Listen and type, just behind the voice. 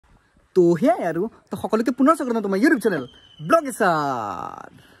তো হেয়াই আৰু তো সকলোকে পুনৰ স্বাগতম তোমাৰ YouTube channel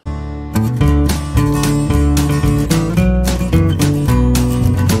ব্লগেছাৰ।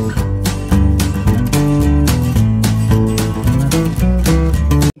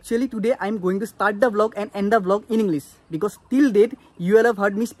 Actually today I am going to start the vlog and end the vlog in English because till date you all have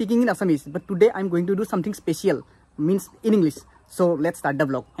heard me speaking in Assamese, but today I am going to do something special, means in English. So let's start the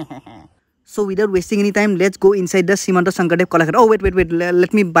vlog. So without wasting any time, let's go inside the Simanto Sankadev Kalakshetra. Oh wait,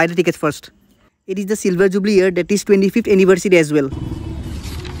 let me buy the tickets first. It is the Silver Jubilee year, that is 25th anniversary as well.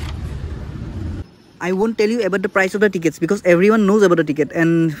 I won't tell you about the price of the tickets because everyone knows about the ticket.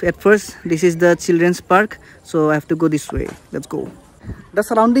 And at first, this is the children's park, so I have to go this way. Let's go. The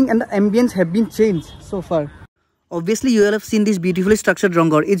surrounding and the ambience have been changed so far. Obviously, you all have seen this beautifully structured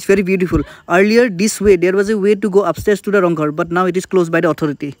Ronghar. It's very beautiful. Earlier, this way, there was a way to go upstairs to the Ronghar, but now it is closed by the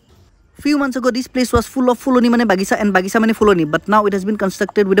authority. Few months ago, this place was full of fuloni mane bagisa and bagisa mane fuloni, but now it has been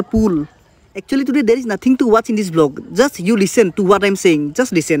constructed with a pool. Actually, today there is nothing to watch in this vlog. Just you listen to what I'm saying.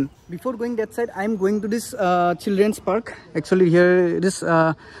 Just listen. Before going that side, I'm going to this children's park. Actually, here it is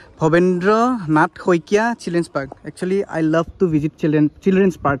Bhavendra Nath Hoikia Children's Park. Actually, I love to visit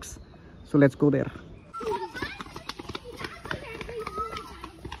children's parks. So let's go there.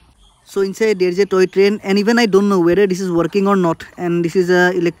 So inside there is a toy train, and even I don't know whether this is working or not. And this is a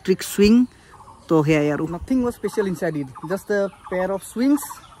electric swing. So Heyaiii. Nothing was special inside it. Just a pair of swings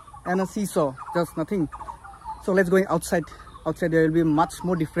and a seesaw. Just nothing. So let's go outside. Outside there will be much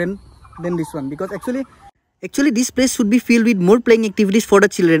more different than this one because actually this place should be filled with more playing activities for the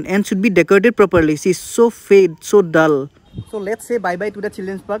children and should be decorated properly. See, so fade, so dull. So let's say bye bye to the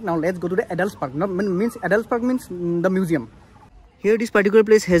children's park. Now let's go to the adults park. Adults park means the museum. Here this particular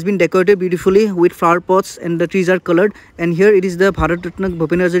place has been decorated beautifully with flower pots and the trees are colored, and here it is the Bharat Ratna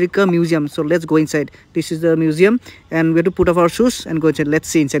Bhupendra Hazarika museum. So let's go inside. This is the museum and we have to put off our shoes and go inside. Let's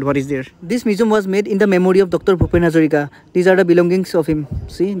see inside what is there. This museum was made in the memory of Dr. Bhupendra Hazarika. These are the belongings of him.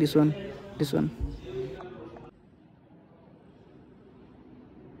 See this one, this one.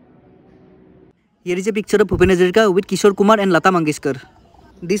 Here is a picture of Bhupendra Hazarika with Kishore Kumar and Lata Mangeshkar.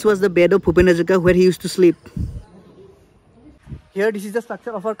 This was the bed of Bhupendra Hazarika where he used to sleep. Here this is the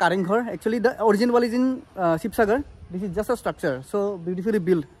structure of our Karanghar. Actually the original wall is in Shivsagar. This is just a structure, so beautifully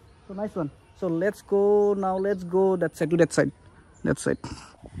built. So nice one. So let's go now. Let's go that side to that side. That side.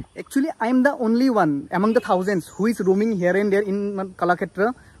 Actually I am the only one among the thousands who is roaming here and there in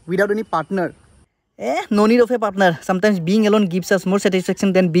Kalakshetra without any partner. No need of a partner. Sometimes being alone gives us more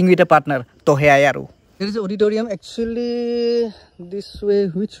satisfaction than being with a partner. To Heyaiii. There is an auditorium. Actually this way.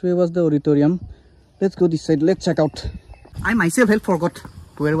 Which way was the auditorium? Let's go this side. Let's check out. I myself have forgot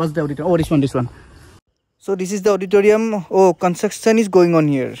where was the auditorium. Oh, this one. So this is the auditorium. Oh, construction is going on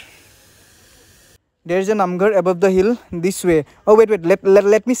here. There is a Namghar above the hill this way. Oh wait,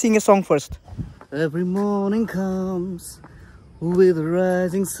 let me sing a song first. Every morning comes with the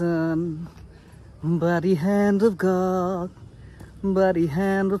rising sun, by the hand of God, by the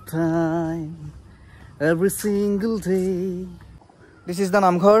hand of time, every single day. This is the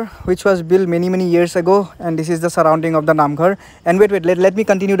Namghar which was built many years ago, and this is the surrounding of the Namghar. And wait, let me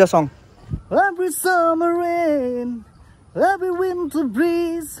continue the song. Every summer rain, every winter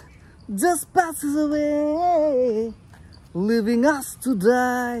breeze just passes away, leaving us to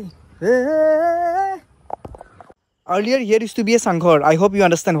die. Hey. Earlier here used to be a Sanghar. I hope you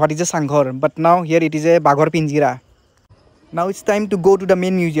understand what is a Sanghar, but now here it is a Baghar Pinjira. Now it's time to go to the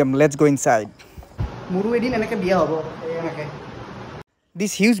main museum. Let's go inside.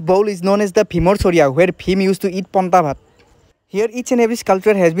 This huge bowl is known as the Bhimor Soria, where Bhim used to eat ponta bhat. Here each and every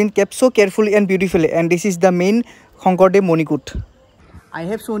sculpture has been kept so carefully and beautifully, and this is the main Shonkordev Monikut. I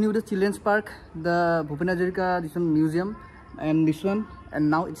have shown you the children's park, the Bhupendra Hazarika this one museum, and this one, and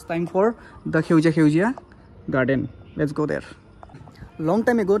now it's time for the Heyaiii garden. Let's go there. Long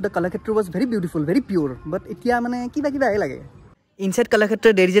time ago the Kalakshetra was very beautiful, very pure, but itya mane kiba hai lage. Inside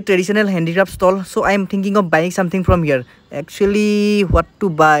Kalakshetra there is a traditional handicraft stall, so I am thinking of buying something from here. Actually, what to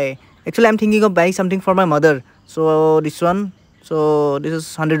buy? Actually, I am thinking of buying something for my mother. So this one, so this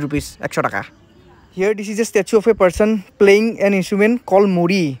is 100 rupees, 100 taka. Here this is a statue of a person playing an instrument called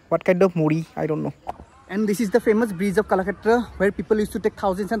Mori. What kind of Mori? I don't know. And this is the famous bridge of Kalakshetra where people used to take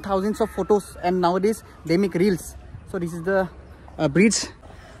thousands and thousands of photos, and nowadays they make reels. So this is the bridge.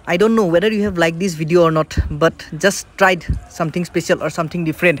 I don't know whether you have liked this video or not, but just tried something special or something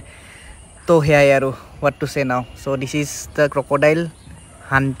different. To Heyaiii, what to say now? So this is the crocodile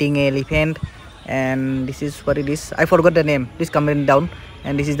hunting elephant, and this is what it is. I forgot the name. Please comment down.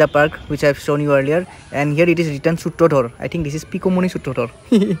 And this is the park which I have shown you earlier. And here it is written Sutrodhar. I think this is Pikomoni Sutrodhar.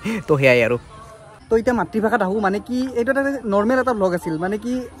 To Heyaiii. তো এতিয়া মাতৃভাষাত আহোঁ মানে কি এইটো এটা normal এটা blog আছিল মানে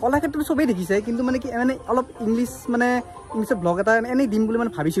কি কলাক্ষেত্ৰটো চবেই দেখিছে কিন্তু মানে কি মানে অলপ ইংলিছত ব্লগ এটা এনেই দিম বুলি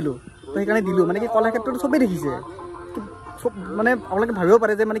মানে ভাবিছিলোঁ তো সেইকাৰণে দিলোঁ মানে কি কলাক্ষেত্ৰটো চবেই দেখিছে মানে আপোনালোকে ভাবিব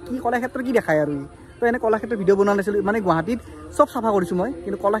পাৰে যে মানে কি কলাক্ষেত্ৰ কি দেখায় আৰু তো এনে কলাক্ষেত্ৰৰ ভিডিঅ' বনোৱা নাছিলোঁ মানে গুৱাহাটীত চব চাফা কৰিছোঁ মই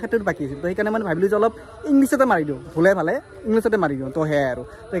কিন্তু কলাক্ষেত্ৰটো বাকী আছিল তো সেইকাৰণে মানে ভাবিলোঁ যে অলপ ইংলিছতে মাৰি দিওঁ ভুলে ভালে ইংলিছতে মাৰি দিওঁ তো সেয়াই আৰু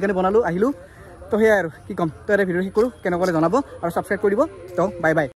তো সেইকাৰণে বনালোঁ আহিলোঁ তো সেয়াই আৰু কি ক'ম তো এটা ভিডিঅ' শেষ কৰোঁ কেনেকুৱাকৈ জনাব আৰু ছাবস্ক্ৰাইব কৰি দিব তো বাই বাই